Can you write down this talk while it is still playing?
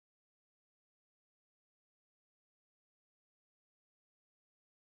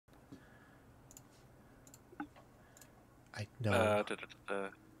No.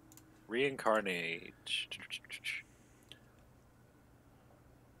 Reincarnate.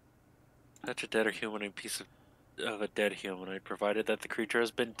 Touch a dead or humanoid piece of a dead humanoid, provided that the creature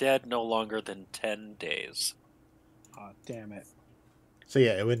has been dead no longer than 10 days. Oh, damn it. So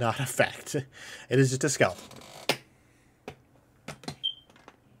yeah, it would not affect. It is just a skeleton.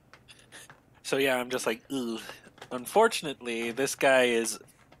 So yeah, I'm just like, ugh. Unfortunately, this guy is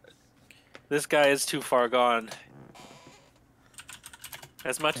too far gone.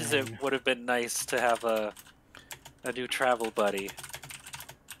 As much as it would have been nice to have a new travel buddy.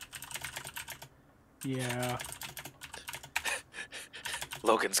 Yeah.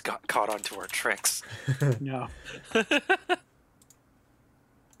 Logan's got caught onto our tricks. No.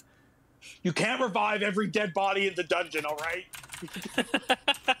 You can't revive every dead body in the dungeon, all right?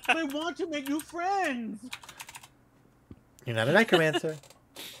 But I want to make new friends. You're not a necromancer.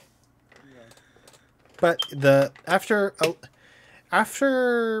 But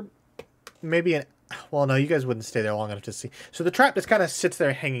after maybe well, no, you guys wouldn't stay there long enough to see. So the trap just kind of sits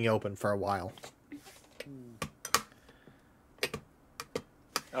there hanging open for a while.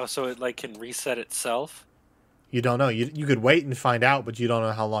 Oh, so it like can reset itself? You don't know. You could wait and find out, but you don't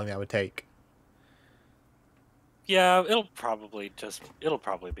know how long that would take. Yeah, it'll probably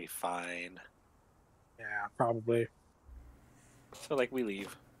be fine. Yeah, probably. So like we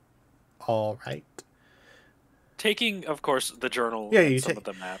leave. All right. Taking, of course, the journal Yeah, and you some of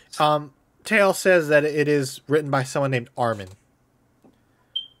the maps. Tale says that it is written by someone named Armin.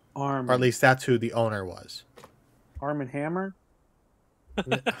 Armin. Or at least that's who the owner was. Armin Hammer?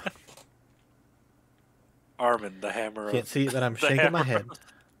 Armin, the hammer of... Can't see that I'm shaking my head.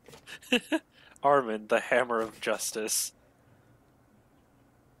 Armin, the hammer of justice.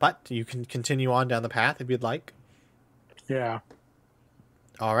 But you can continue on down the path if you'd like. Yeah.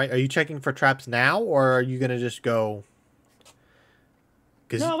 All right. Are you checking for traps now, or are you going to just go...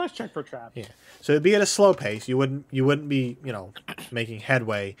 No, let's check for traps. Yeah. So it'd be at a slow pace. You wouldn't be, making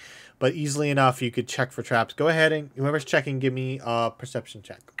headway, but easily enough you could check for traps. Go ahead and whoever's checking, give me a perception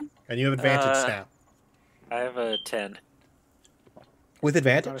check. And you have advantage now. I have a 10. With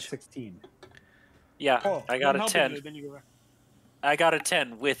advantage? I got a 16. Yeah, I got a 10. You, I got a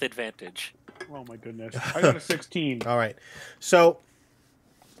 10 with advantage. Oh my goodness. I got a 16. All right. So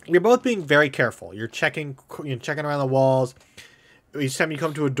you're both being very careful. You're checking around the walls. Each time you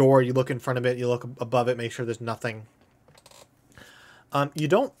come to a door, you look in front of it, you look above it, make sure there's nothing. You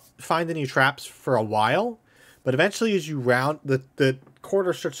don't find any traps for a while, but eventually as you round, the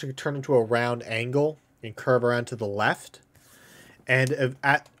corridor starts to turn into a round angle and curve around to the left. And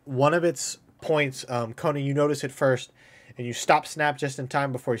at one of its points, Conan, you notice it first, and you stop Snap just in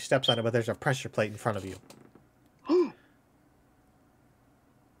time before he steps on it, but there's a pressure plate in front of you.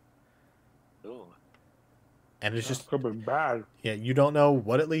 And it's just could be bad. Yeah, you don't know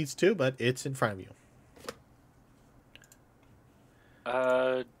what it leads to, but it's in front of you.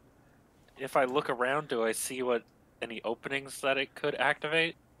 If I look around, do I see any openings that it could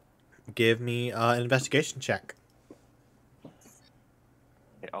activate? Give me an investigation check.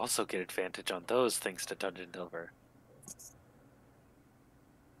 I also get advantage on those thanks to Dungeon Delver.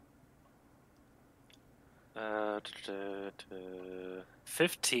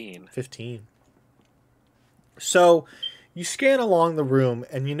 15. 15. So, you scan along the room,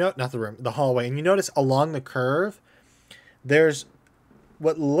 and the hallway, and you notice along the curve, there's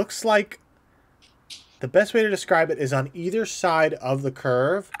what looks like, the best way to describe it is on either side of the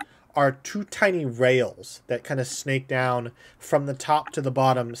curve are two tiny rails that kind of snake down from the top to the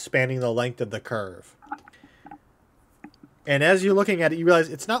bottom, spanning the length of the curve. And as you're looking at it, you realize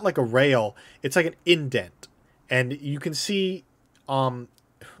it's not like a rail, it's like an indent. And you can see,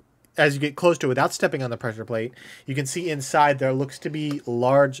 as you get close to it, without stepping on the pressure plate, you can see inside there looks to be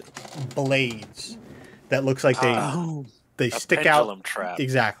large blades that looks like they stick out. Pendulum trap.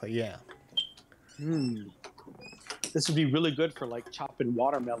 Exactly, yeah. This would be really good for like chopping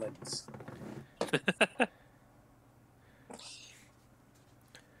watermelons.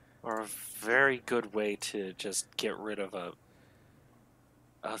 Or a very good way to just get rid of a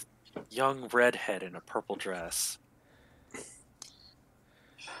young redhead in a purple dress.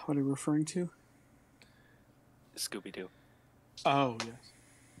 What are you referring to? Scooby-Doo. Oh,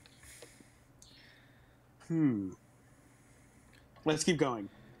 yes. Let's keep going.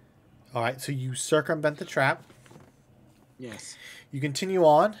 All right, so you circumvent the trap. Yes. You continue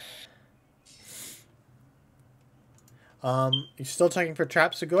on. You're still checking for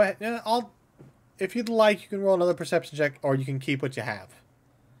traps, so go ahead. If you'd like, you can roll another perception check, or you can keep what you have.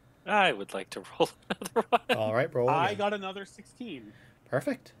 I would like to roll another one. All right, roll again. I got another 16.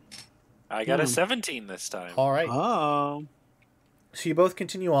 Perfect. I got a 17 this time. All right. Oh. So you both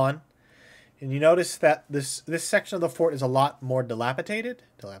continue on, and you notice that this section of the fort is a lot more dilapidated,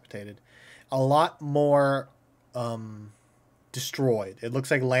 a lot more destroyed. It looks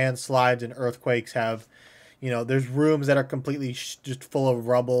like landslides and earthquakes have, there's rooms that are completely just full of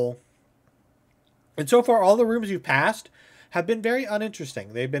rubble. And so far, all the rooms you've passed have been very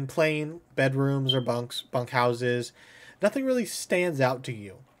uninteresting. They've been plain bedrooms or bunkhouses. Nothing really stands out to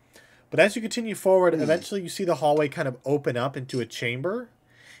you. But as you continue forward, eventually you see the hallway kind of open up into a chamber.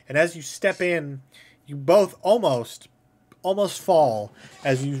 And as you step in, you both almost fall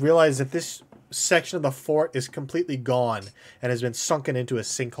as you realize that this section of the fort is completely gone and has been sunken into a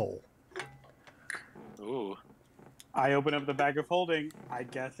sinkhole. Ooh. I open up the bag of holding. I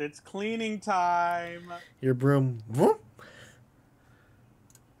guess it's cleaning time. Your broom. Whoop.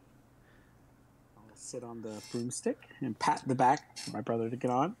 I'll sit on the broomstick and pat the back for my brother to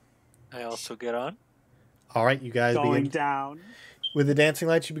get on. I also get on. All right, you guys Going begin down. with the dancing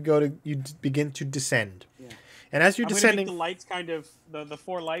lights. You begin to descend. Yeah. And as you're I'm descending, gonna make the lights kind of the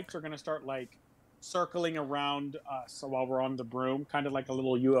 4 lights are gonna start like circling around us while we're on the broom, kind of like a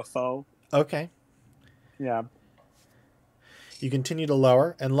little UFO. okay. Yeah. You continue to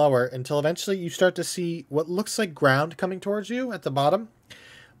lower and lower until eventually you start to see what looks like ground coming towards you at the bottom.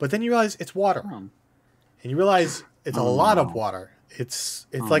 But then you realize it's water. Oh. And you realize it's a lot of water. It's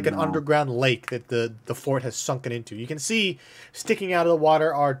like an underground lake that the fort has sunken into. You can see sticking out of the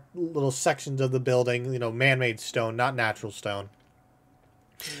water are little sections of the building, man-made stone, not natural stone.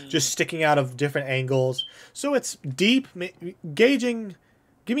 Just sticking out of different angles. So it's deep. Gauging.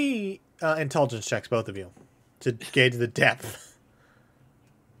 Give me intelligence checks, both of you, to gauge the depth.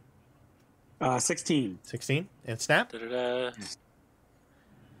 16. 16. And Snap? Da-da-da.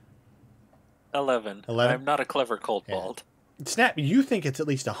 11. 11? I'm not a clever kobold. Snap, you think it's at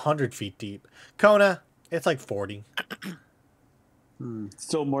least 100 feet deep. Kona, it's like 40.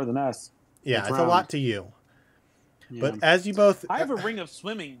 Still more than us. Yeah, It's it's a lot to you. Yeah. But as you both... I have a ring of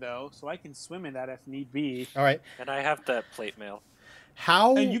swimming though, so I can swim in that if need be. All right. And I have that plate mail.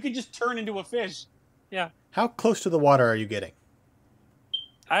 How... And you can just turn into a fish. Yeah. How close to the water are you getting?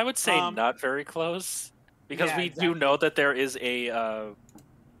 I would say not very close. Because yeah, we exactly. do know that there is a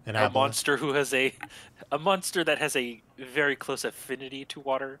monster who has a monster that has a very close affinity to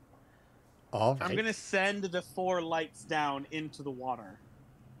water. All right. I'm going to send the 4 lights down into the water.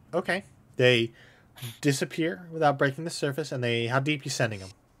 Okay. They disappear without breaking the surface, and how deep you sending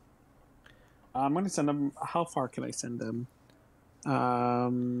them? I'm going to send them... How far can I send them?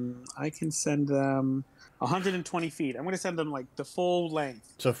 I can send them 120 feet. I'm going to send them like the full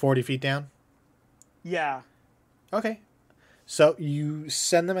length. So 40 feet down? Yeah. Okay. So you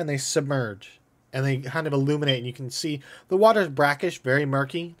send them and they submerge. And they kind of illuminate, and you can see the water's brackish, very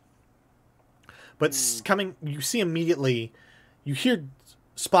murky. But you see immediately, you hear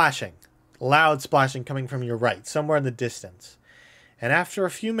splashing, loud splashing coming from your right, somewhere in the distance. And after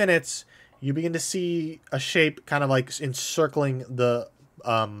a few minutes, you begin to see a shape kind of like encircling the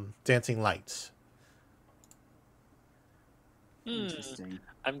dancing lights. Interesting.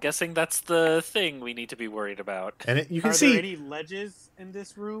 I'm guessing that's the thing we need to be worried about. And you can Are see... there any ledges in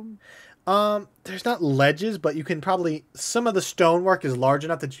this room? There's not ledges, but you can probably... Some of the stonework is large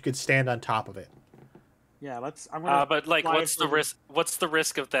enough that you could stand on top of it. Yeah, I'm gonna but like, fly what's the for- risk? What's the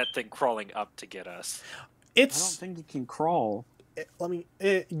risk of that thing crawling up to get us? I don't It's... think it can crawl. Let me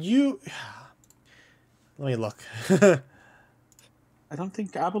look. I don't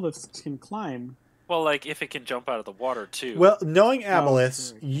think aboleths can climb. Well, like if it can jump out of the water too. Well, knowing aboleths,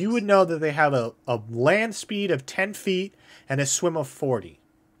 sure. you would know that they have a land speed of 10 feet and a swim of 40.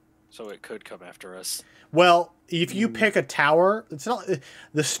 So it could come after us. Well, if you pick a tower, it's not...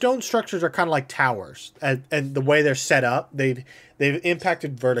 The stone structures are kind of like towers, and the way they're set up, they've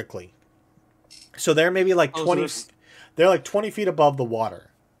impacted vertically. So they're maybe like 20... They're like 20 feet above the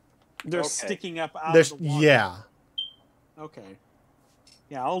water. They're Okay. sticking up out of the water. Yeah. Okay.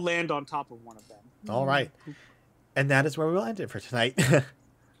 Yeah, I'll land on top of one of them. All right. And that is where we will end it for tonight.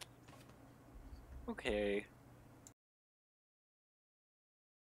 Okay.